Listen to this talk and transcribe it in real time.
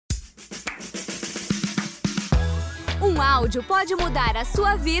áudio pode mudar a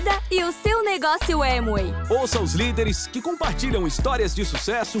sua vida e o seu negócio Amway. Ouça os líderes que compartilham histórias de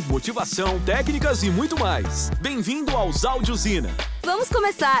sucesso, motivação, técnicas e muito mais. Bem-vindo aos Áudios Ina. Vamos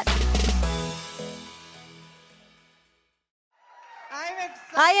começar!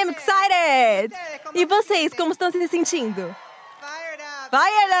 I am excited! E vocês, como estão se sentindo?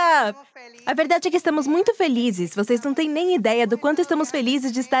 Fire up! A verdade é que estamos muito felizes. Vocês não têm nem ideia do quanto estamos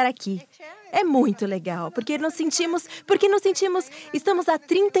felizes de estar aqui. É muito legal, porque nos sentimos, estamos há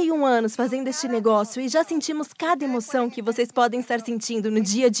 31 anos fazendo este negócio e já sentimos cada emoção que vocês podem estar sentindo no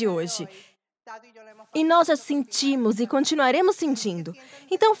dia de hoje. E nós já sentimos e continuaremos sentindo.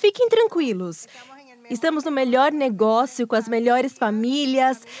 Então fiquem tranquilos. Estamos no melhor negócio, com as melhores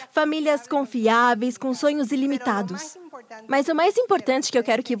famílias confiáveis, com sonhos ilimitados. Mas o mais importante que eu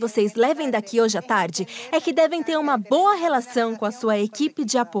quero que vocês levem daqui hoje à tarde é que devem ter uma boa relação com a sua equipe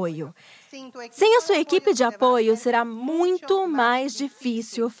de apoio. Sem a sua equipe de apoio, será muito mais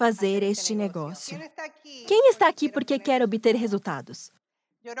difícil fazer este negócio. Quem está aqui porque quer obter resultados?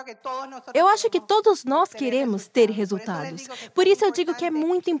 Eu acho que todos nós queremos ter resultados. Por isso eu digo que é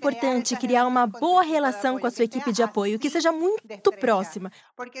muito importante criar uma boa relação com a sua equipe de apoio, que seja muito próxima.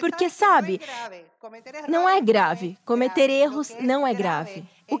 Porque, sabe, não é grave. Cometer erros não é grave.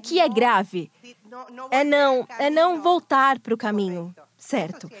 O que é grave é não voltar para o caminho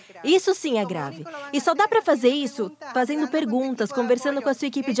certo. Isso sim é grave. E só dá para fazer isso fazendo perguntas, conversando com a sua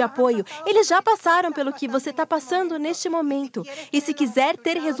equipe de apoio. Eles já passaram pelo que você está passando neste momento. E se quiser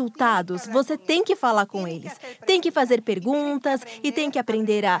ter resultados, você tem que falar com eles. Tem que fazer perguntas e tem que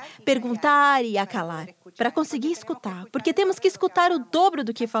aprender a perguntar e a calar. Para conseguir escutar, porque temos que escutar o dobro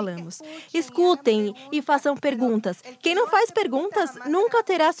do que falamos. Escutem e façam perguntas. Quem não faz perguntas nunca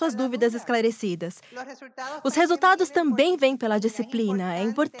terá suas dúvidas esclarecidas. Os resultados também vêm pela disciplina. É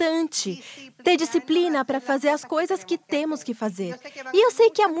importante ter disciplina para fazer as coisas que temos que fazer. E eu sei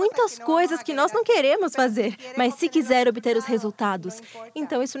que há muitas coisas que nós não queremos fazer, mas se quiser obter os resultados,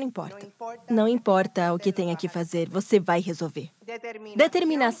 então isso não importa. Não importa o que tenha que fazer, você vai resolver.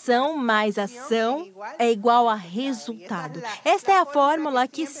 Determinação mais ação é igual a resultado. Esta é a fórmula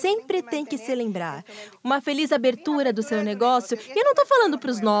que sempre tem que se lembrar. Uma feliz abertura do seu negócio. E eu não estou falando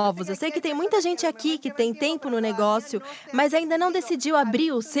para os novos. Eu sei que tem muita gente aqui que tem tempo no negócio, mas ainda não decidiu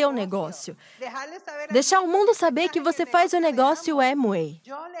abrir o seu negócio. Deixar o mundo saber que você faz o negócio Amway.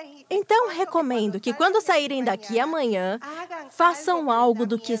 Então, recomendo que quando saírem daqui amanhã, façam algo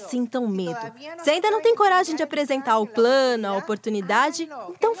do que sintam medo. Se ainda não tem coragem de apresentar o plano, a oportunidade,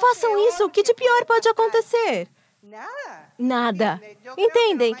 então façam isso. O que de pior pode acontecer? Nada.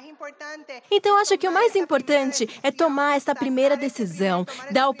 Entendem? Então, acho que o mais importante é tomar esta primeira decisão,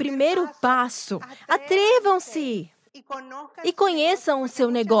 dar o primeiro passo. Atrevam-se. E conheçam o seu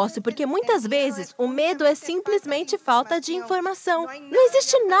negócio, porque muitas vezes o medo é simplesmente falta de informação. Não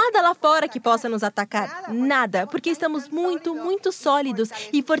existe nada lá fora que possa nos atacar. Nada, porque estamos muito sólidos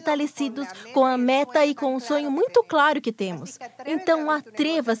e fortalecidos com a meta e com o sonho muito claro que temos. Então,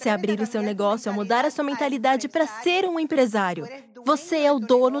 atreva-se a abrir o seu negócio, a mudar a sua mentalidade para ser um empresário. Você é o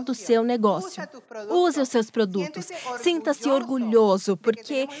dono do seu negócio. Use os seus produtos. Sinta-se orgulhoso,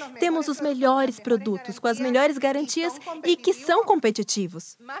 porque temos os melhores produtos, com as melhores garantias e que são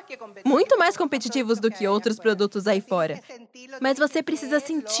competitivos. Muito mais competitivos do que outros produtos aí fora. Mas você precisa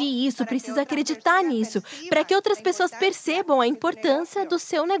sentir isso, precisa acreditar nisso, para que outras pessoas percebam a importância do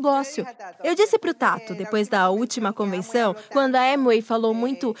seu negócio. Eu disse para o Tato, depois da última convenção, quando a Amway falou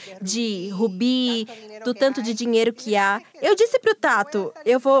muito de Ruby, do tanto de dinheiro que há, eu disse para o Tato,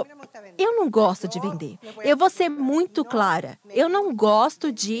 eu não gosto de vender. Eu vou ser muito clara. Eu não gosto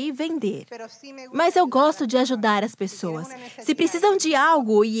de vender. Mas eu gosto de ajudar as pessoas. Se precisam de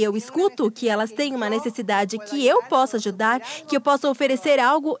algo e eu escuto que elas têm uma necessidade que eu posso ajudar, que eu posso oferecer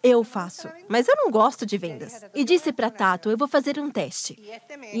algo, eu faço. Mas eu não gosto de vendas. E disse para Tato, eu vou fazer um teste.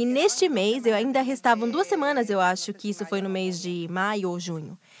 E neste mês, ainda restavam 2 semanas, eu acho que isso foi no mês de maio ou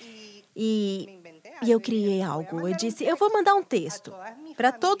junho. E eu criei algo. Eu disse, eu vou mandar um texto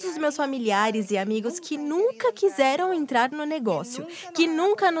para todos os meus familiares e amigos que nunca quiseram entrar no negócio, que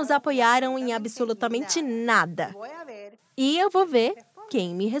nunca nos apoiaram em absolutamente nada. E eu vou ver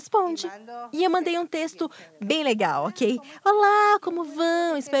quem me responde. E eu mandei um texto bem legal, ok? Olá, como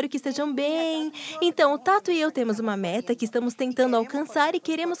vão? Espero que estejam bem. Então, o Tato e eu temos uma meta que estamos tentando alcançar e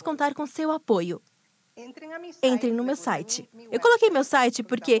queremos contar com seu apoio. Entrem no meu site. Eu coloquei meu site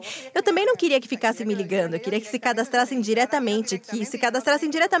porque eu também não queria que ficassem me ligando. Eu queria que se cadastrassem diretamente,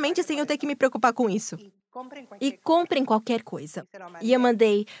 sem eu ter que me preocupar com isso. E comprem qualquer coisa. E eu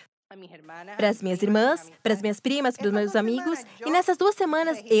mandei, para as minhas irmãs, para as minhas primas, para os meus amigos. E nessas 2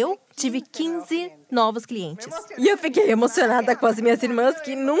 semanas, eu tive 15 novos clientes. E eu fiquei emocionada com as minhas irmãs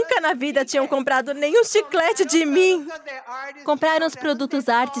que nunca na vida tinham comprado nenhum chiclete de mim. Compraram os produtos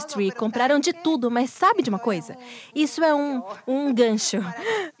Artistry, compraram de tudo, mas sabe de uma coisa? Isso é um gancho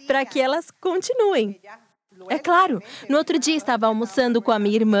para que elas continuem. É claro, no outro dia estava almoçando com a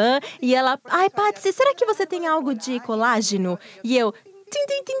minha irmã e ela... Ai, Patsy, será que você tem algo de colágeno? E eu... Tim,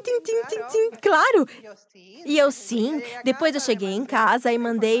 tim, tim, tim, tim, tim, tim. Claro! E eu sim. Depois eu cheguei em casa e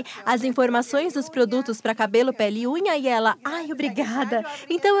mandei as informações dos produtos para cabelo, pele e unha e ela, ai, obrigada.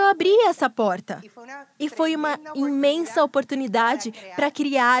 Então eu abri essa porta. E foi uma imensa oportunidade para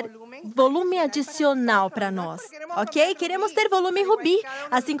criar volume adicional para nós, ok? Queremos ter volume rubi,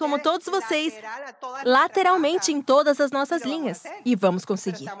 assim como todos vocês, lateralmente em todas as nossas linhas. E vamos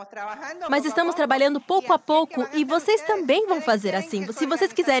conseguir. Mas estamos trabalhando pouco a pouco e vocês também vão fazer assim. Se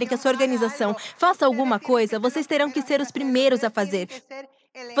vocês quiserem que a sua organização faça alguma coisa, vocês terão que ser os primeiros a fazer.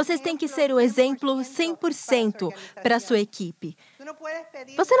 Vocês têm que ser o exemplo 100% para a sua equipe.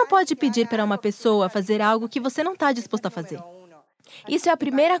 Você não pode pedir para uma pessoa fazer algo que você não está disposto a fazer. Isso é a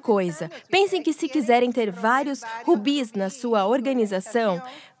primeira coisa. Pensem que se quiserem ter vários rubis na sua organização,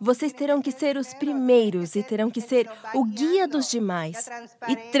 vocês terão que ser os primeiros e terão que ser o guia dos demais.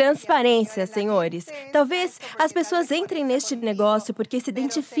 E transparência, senhores. Talvez as pessoas entrem neste negócio porque se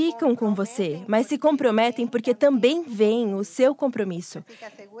identificam com você, mas se comprometem porque também veem o seu compromisso.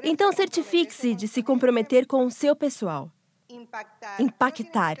 Então, certifique-se de se comprometer com o seu pessoal.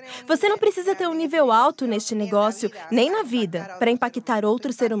 Impactar. Você não precisa ter um nível alto neste negócio, nem na vida, para impactar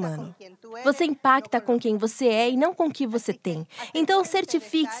outro ser humano. Você impacta com quem você é e não com o que você tem. Então,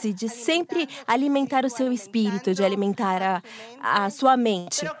 certifique-se de sempre alimentar o seu espírito, de alimentar a sua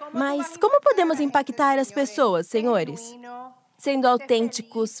mente. Mas como podemos impactar as pessoas, senhores? Sendo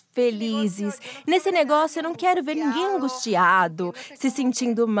autênticos, felizes. Nesse negócio, eu não quero ver ninguém angustiado, se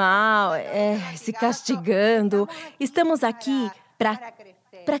sentindo mal, se castigando. Estamos aqui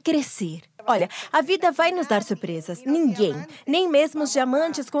para crescer. Olha, a vida vai nos dar surpresas. Ninguém, nem mesmo os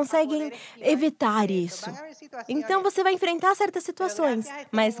diamantes, conseguem evitar isso. Então, você vai enfrentar certas situações,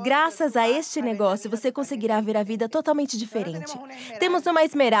 mas graças a este negócio, você conseguirá ver a vida totalmente diferente. Temos uma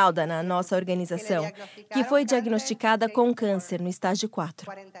esmeralda na nossa organização, que foi diagnosticada com câncer no estágio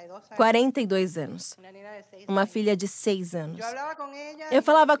 4. 42 anos. Uma filha de 6 anos. Eu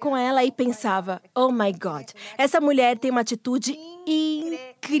falava com ela e pensava, oh my God, essa mulher tem uma atitude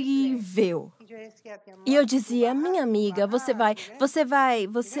incrível. E eu dizia, minha amiga, você vai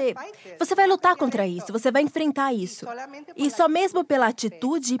lutar contra isso, você vai enfrentar isso. E só mesmo pela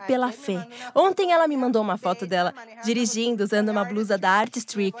atitude e pela fé. Ontem ela me mandou uma foto dela dirigindo, usando uma blusa da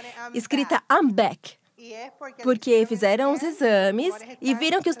Artistry, escrita I'm back. Porque fizeram os exames e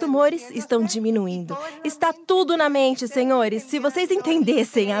viram que os tumores estão diminuindo. Está tudo na mente, senhores. Se vocês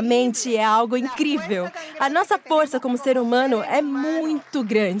entendessem, a mente é algo incrível. A nossa força como ser humano é muito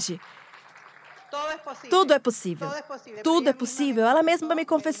grande. Tudo é possível. Tudo é possível. Ela mesma me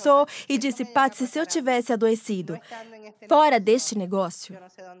confessou e disse, Patsy, se eu tivesse adoecido fora deste negócio,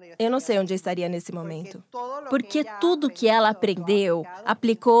 eu não sei onde eu estaria nesse momento. Porque tudo que ela aprendeu,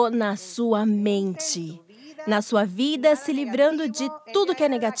 aplicou na sua mente. Na sua vida, se livrando de tudo que é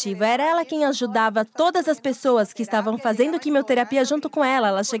negativo. Era ela quem ajudava todas as pessoas que estavam fazendo quimioterapia junto com ela.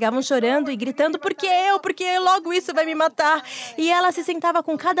 Elas chegavam chorando e gritando, porque logo isso vai me matar. E ela se sentava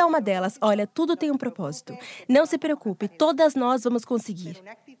com cada uma delas. Olha, tudo tem um propósito. Não se preocupe, todas nós vamos conseguir.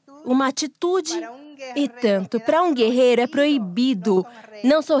 Uma atitude e tanto. Para um guerreiro é proibido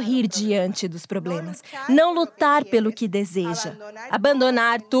não sorrir diante dos problemas, não lutar pelo que deseja,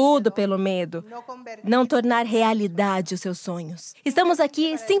 abandonar tudo pelo medo, não tornar realidade os seus sonhos. Estamos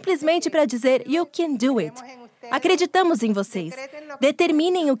aqui simplesmente para dizer, you can do it. Acreditamos em vocês.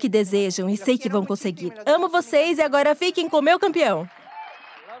 Determinem o que desejam e sei que vão conseguir. Amo vocês e agora fiquem com o meu campeão.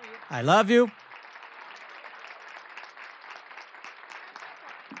 I love you.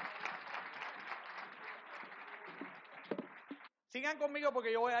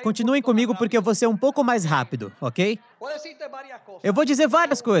 Continuem comigo porque eu vou ser um pouco mais rápido, ok? Eu vou dizer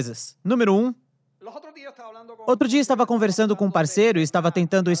várias coisas. Número 1. Outro dia estava conversando com um parceiro e estava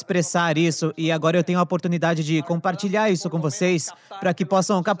tentando expressar isso e agora eu tenho a oportunidade de compartilhar isso com vocês para que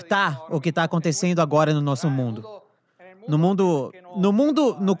possam captar o que está acontecendo agora no nosso mundo. No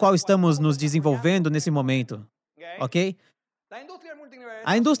mundo no qual estamos nos desenvolvendo nesse momento, ok?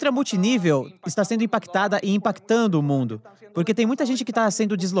 A indústria multinível está sendo impactada e impactando o mundo, porque tem muita gente que está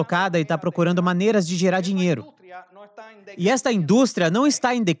sendo deslocada e está procurando maneiras de gerar dinheiro. E esta indústria não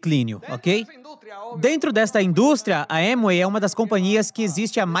está em declínio, ok? Dentro desta indústria, a Amway é uma das companhias que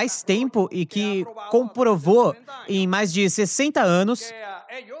existe há mais tempo e que comprovou em mais de 60 anos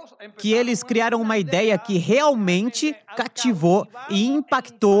que eles criaram uma ideia que realmente cativou e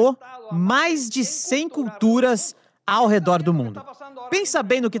impactou mais de 100 culturas ao redor do mundo. Pensa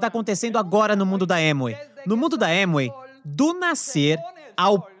bem no que está acontecendo agora no mundo da Amway. No mundo da Amway, do nascer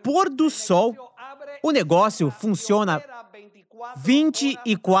ao pôr do sol, o negócio funciona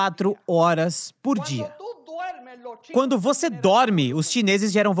 24 horas por dia. Quando você dorme, os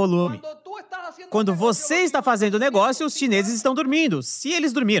chineses geram volume. Quando você está fazendo negócio, os chineses estão dormindo, se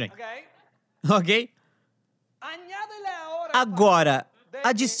eles dormirem. Ok? Agora,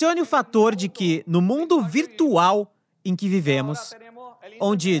 adicione o fator de que no mundo virtual em que vivemos,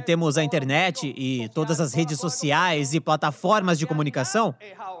 onde temos a internet e todas as redes sociais e plataformas de comunicação,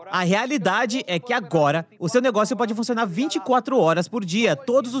 a realidade é que agora o seu negócio pode funcionar 24 horas por dia,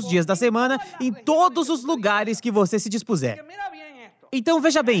 todos os dias da semana, em todos os lugares que você se dispuser. Então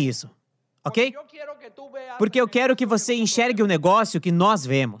veja bem isso, ok? Porque eu quero que você enxergue o negócio que nós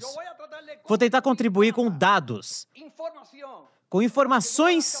vemos. Vou tentar contribuir com dados, com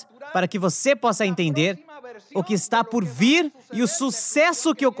informações para que você possa entender o que está por vir e o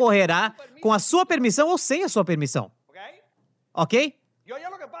sucesso que ocorrerá com a sua permissão ou sem a sua permissão. Ok?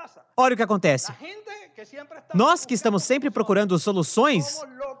 Olha o que acontece. Nós que estamos sempre procurando soluções,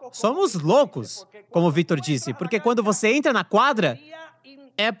 somos loucos, como o Victor disse, porque quando você entra na quadra,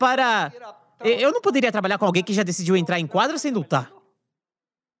 é para... Eu não poderia trabalhar com alguém que já decidiu entrar em quadra sem lutar.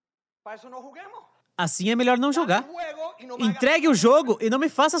 Assim é melhor não jogar. Entregue o jogo e não me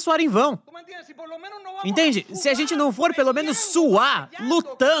faça suar em vão. Entende? Se a gente não for pelo menos suar,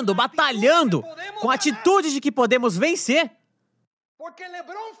 lutando, batalhando, com a atitude de que podemos vencer.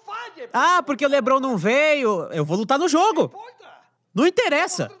 Ah, porque o LeBron não veio, eu vou lutar no jogo. Não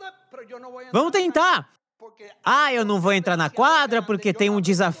interessa. Vamos tentar. Ah, eu não vou entrar na quadra porque tem um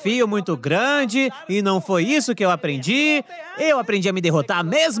desafio muito grande e não foi isso que eu aprendi. Eu aprendi a me derrotar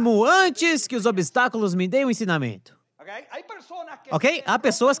mesmo antes que os obstáculos me deem um ensinamento. Ok? Há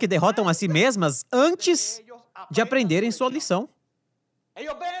pessoas que derrotam a si mesmas antes de aprenderem sua lição.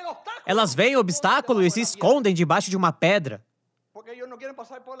 Elas veem o obstáculo e se escondem debaixo de uma pedra.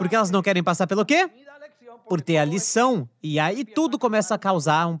 Porque elas não querem passar pelo quê? Por ter a lição. E aí tudo começa a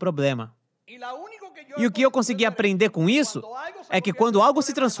causar um problema. E o que eu consegui aprender com isso é que quando algo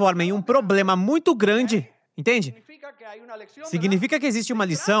se transforma em um problema muito grande, entende? Significa que existe uma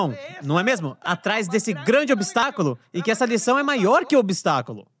lição, não é mesmo? Atrás desse grande obstáculo e que essa lição é maior que o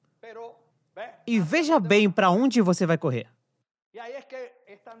obstáculo. E veja bem para onde você vai correr.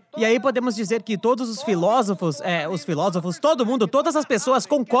 E aí podemos dizer que todos os filósofos, todo mundo, todas as pessoas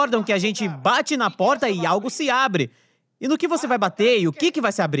concordam que a gente bate na porta e algo se abre. E no que você vai bater e o que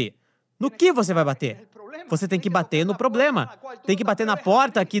vai se abrir? No que você vai bater? Você tem que bater no problema. Tem que bater na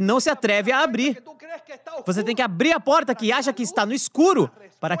porta que não se atreve a abrir. Você tem que abrir a porta que acha que está no escuro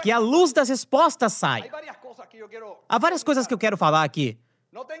para que a luz das respostas saia. Há várias coisas que eu quero falar aqui.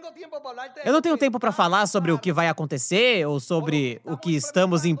 Eu não tenho tempo para falar sobre o que vai acontecer ou sobre o que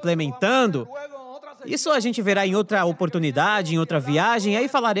estamos implementando. Isso a gente verá em outra oportunidade, em outra viagem, e aí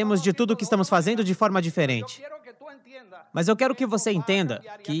falaremos de tudo o que estamos fazendo de forma diferente. Mas eu quero que você entenda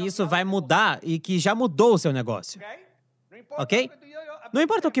que isso vai mudar e que já mudou o seu negócio. Ok? Não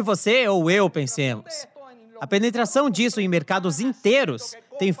importa o que você ou eu pensemos. A penetração disso em mercados inteiros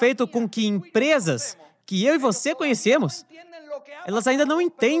tem feito com que empresas que eu e você conhecemos, elas ainda não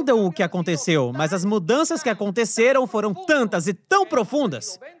entendam o que aconteceu, mas as mudanças que aconteceram foram tantas e tão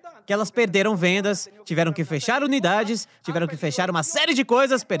profundas que elas perderam vendas, tiveram que fechar unidades, tiveram que fechar uma série de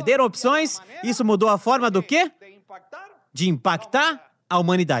coisas, perderam opções. Isso mudou a forma do quê? De impactar a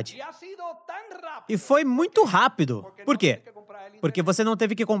humanidade. E foi muito rápido. Por quê? Porque você não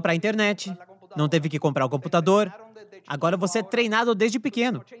teve que comprar a internet, não teve que comprar o computador. Agora você é treinado desde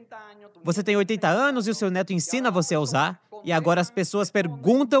pequeno. Você tem 80 anos e o seu neto ensina você a usar. E agora as pessoas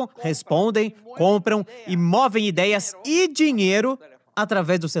perguntam, respondem, compram e movem ideias e dinheiro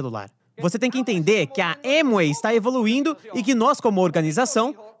através do celular. Você tem que entender que a Amway está evoluindo e que nós, como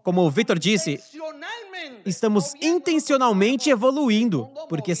organização, como o Victor disse, estamos intencionalmente evoluindo,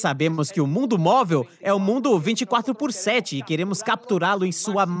 porque sabemos que o mundo móvel é o mundo 24/7 e queremos capturá-lo em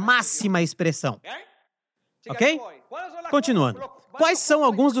sua máxima expressão. Ok? Continuando. Quais são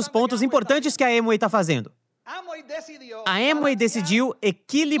alguns dos pontos importantes que a Amway está fazendo? A Amway decidiu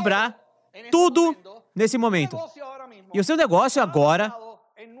equilibrar tudo nesse momento. E o seu negócio agora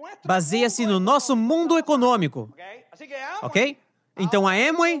baseia-se no nosso mundo econômico, ok? Então a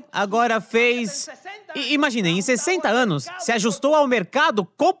Amway agora fez... Imaginem, em 60 anos, se ajustou ao mercado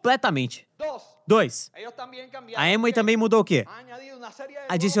completamente. 2. A Amway também mudou o quê?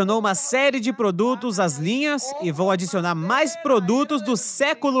 Adicionou uma série de produtos às linhas e vão adicionar mais produtos do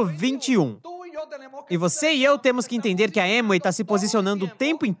século 21. E você e eu temos que entender que a Amway está se posicionando o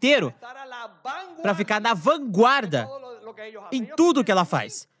tempo inteiro para ficar na vanguarda em tudo que ela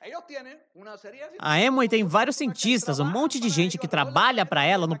faz. A Amway tem vários cientistas, um monte de gente que trabalha para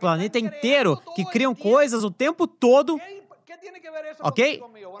ela no planeta inteiro, que criam coisas o tempo todo, ok?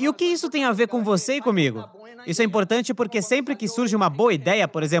 E o que isso tem a ver com você e comigo? Isso é importante porque sempre que surge uma boa ideia,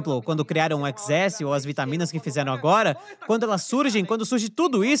 por exemplo, quando criaram o XS ou as vitaminas que fizeram agora, quando surge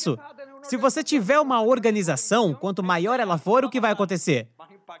tudo isso, se você tiver uma organização, quanto maior ela for, o que vai acontecer?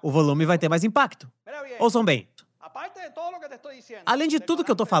 O volume vai ter mais impacto. Ouçam bem. Além de tudo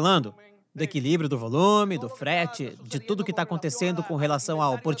que eu estou falando, do equilíbrio do volume, do frete, de tudo que está acontecendo com relação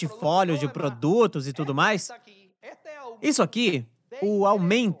ao portfólio de produtos e tudo mais, isso aqui, o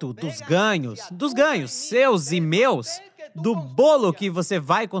aumento dos ganhos seus e meus, do bolo que você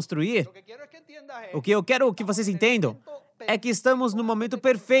vai construir, o que eu quero que vocês entendam é que estamos no momento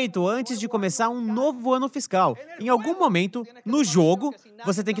perfeito antes de começar um novo ano fiscal. Em algum momento, no jogo,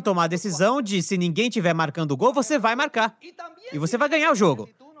 você tem que tomar a decisão de se ninguém estiver marcando o gol, você vai marcar. E você vai ganhar o jogo.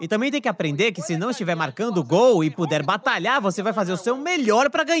 E também tem que aprender que se não estiver marcando o gol e puder batalhar, você vai fazer o seu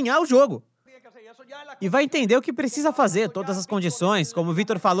melhor para ganhar o jogo. E vai entender o que precisa fazer, todas as condições, como o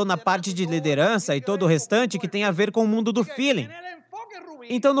Victor falou na parte de liderança e todo o restante que tem a ver com o mundo do feeling.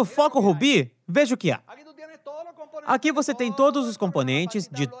 Então, no foco Ruby, veja o que há. Aqui você tem todos os componentes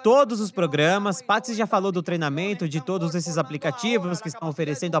de todos os programas. Patsy já falou do treinamento de todos esses aplicativos que estão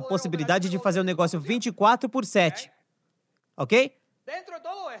oferecendo a possibilidade de fazer o negócio 24/7. Ok?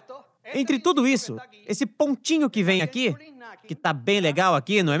 Entre tudo isso, esse pontinho que vem aqui, que tá bem legal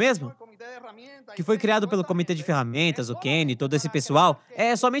aqui, não é mesmo? Que foi criado pelo comitê de ferramentas, o Kenny, todo esse pessoal,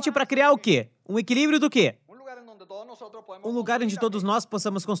 é somente para criar o quê? Um equilíbrio do quê? Um lugar onde todos nós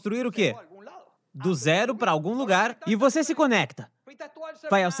possamos construir o quê? Do zero para algum lugar, e você se conecta.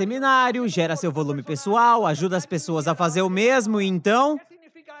 Vai ao seminário, gera seu volume pessoal, ajuda as pessoas a fazer o mesmo, e então,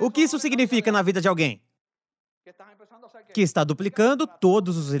 o que isso significa na vida de alguém? Que está duplicando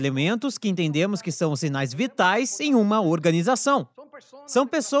todos os elementos que entendemos que são os sinais vitais em uma organização. São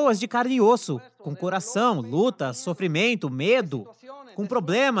pessoas de carne e osso, com coração, luta, sofrimento, medo, com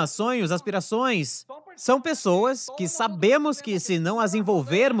problemas, sonhos, aspirações. São pessoas que sabemos que, se não as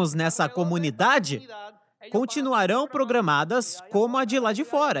envolvermos nessa comunidade, continuarão programadas como a de lá de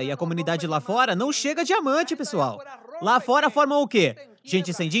fora. E a comunidade lá fora não chega a diamante, pessoal. Lá fora formam o quê?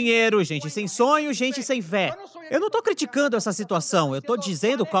 Gente sem dinheiro, gente sem sonho, gente sem fé. Eu não estou criticando essa situação, eu estou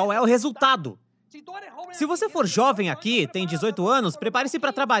dizendo qual é o resultado. Se você for jovem aqui, tem 18 anos, prepare-se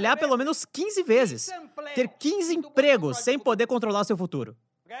para trabalhar pelo menos 15 vezes. Ter 15 empregos sem poder controlar o seu futuro.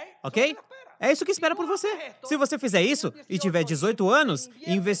 Ok? É isso que espera por você. Se você fizer isso e tiver 18 anos,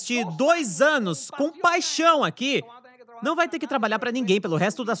 e investir 2 anos com paixão aqui, não vai ter que trabalhar para ninguém pelo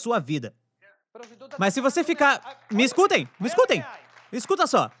resto da sua vida. Mas se você ficar... Me escutem! Escuta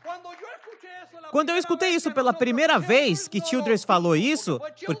só. Quando eu escutei isso pela primeira vez, que Childress falou isso,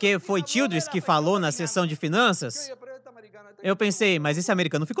 porque foi Childress que falou na sessão de finanças, eu pensei, mas esse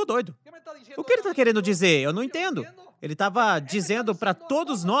americano ficou doido. O que ele está querendo dizer? Eu não entendo. Ele estava dizendo para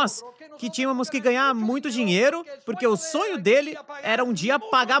todos nós que tínhamos que ganhar muito dinheiro, porque o sonho dele era um dia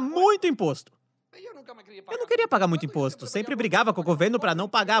pagar muito imposto. Eu não queria pagar muito imposto. Sempre brigava com o governo para não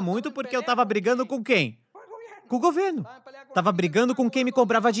pagar muito, porque eu estava brigando com quem? Com o governo. Estava brigando com quem me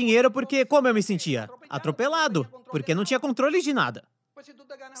cobrava dinheiro, porque como eu me sentia? Atropelado, porque não tinha controle de nada.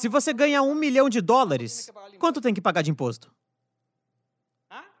 Se você ganha $1 milhão, quanto tem que pagar de imposto?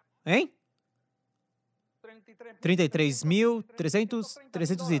 Hein?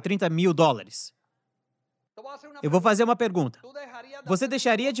 330 mil dólares. Eu vou fazer uma pergunta. Você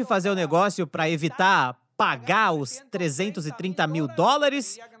deixaria de fazer o negócio para evitar pagar os 330 mil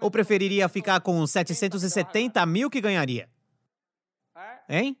dólares ou preferiria ficar com os 770 mil que ganharia?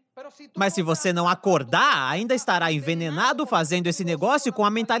 Hein? Mas se você não acordar, ainda estará envenenado fazendo esse negócio com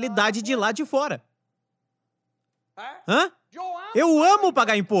a mentalidade de lá de fora. Hã? Eu amo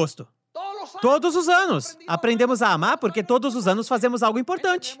pagar imposto. Todos os anos. Aprendemos a amar porque todos os anos fazemos algo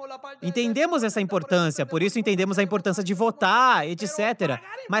importante. Entendemos essa importância, por isso entendemos a importância de votar, etc.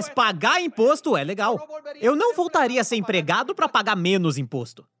 Mas pagar imposto é legal. Eu não voltaria a ser empregado para pagar menos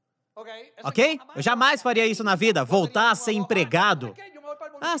imposto. Ok? Eu jamais faria isso na vida, voltar a ser empregado.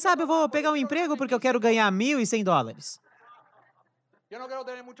 Ah, sabe, eu vou pegar um emprego porque eu quero ganhar $1.100.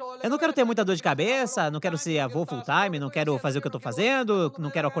 Eu não quero ter muita dor de cabeça, não quero ser avô full time, não quero fazer o que eu tô fazendo, não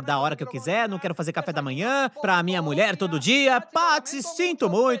quero acordar a hora que eu quiser, não quero fazer café da manhã pra minha mulher todo dia. Patsy, sinto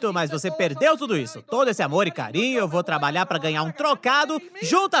muito, mas você perdeu tudo isso. Todo esse amor e carinho, eu vou trabalhar pra ganhar um trocado,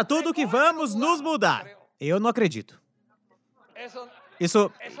 junta tudo que vamos nos mudar. Eu não acredito.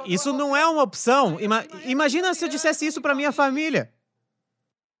 Isso não é uma opção. Imagina se eu dissesse isso pra minha família.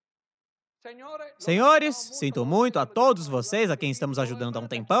 Senhores, sinto muito a todos vocês a quem estamos ajudando há um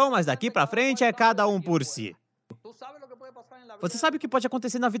tempão, mas daqui pra frente é cada um por si. Você sabe o que pode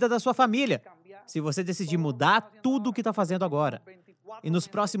acontecer na vida da sua família se você decidir mudar tudo o que está fazendo agora. E nos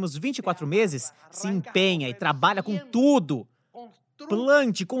próximos 24 meses, se empenha e trabalha com tudo.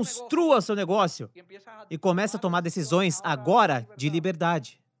 Plante, construa seu negócio e comece a tomar decisões agora de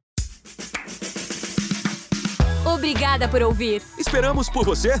liberdade. Obrigada por ouvir. Esperamos por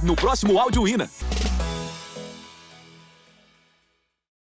você no próximo Áudio Ina.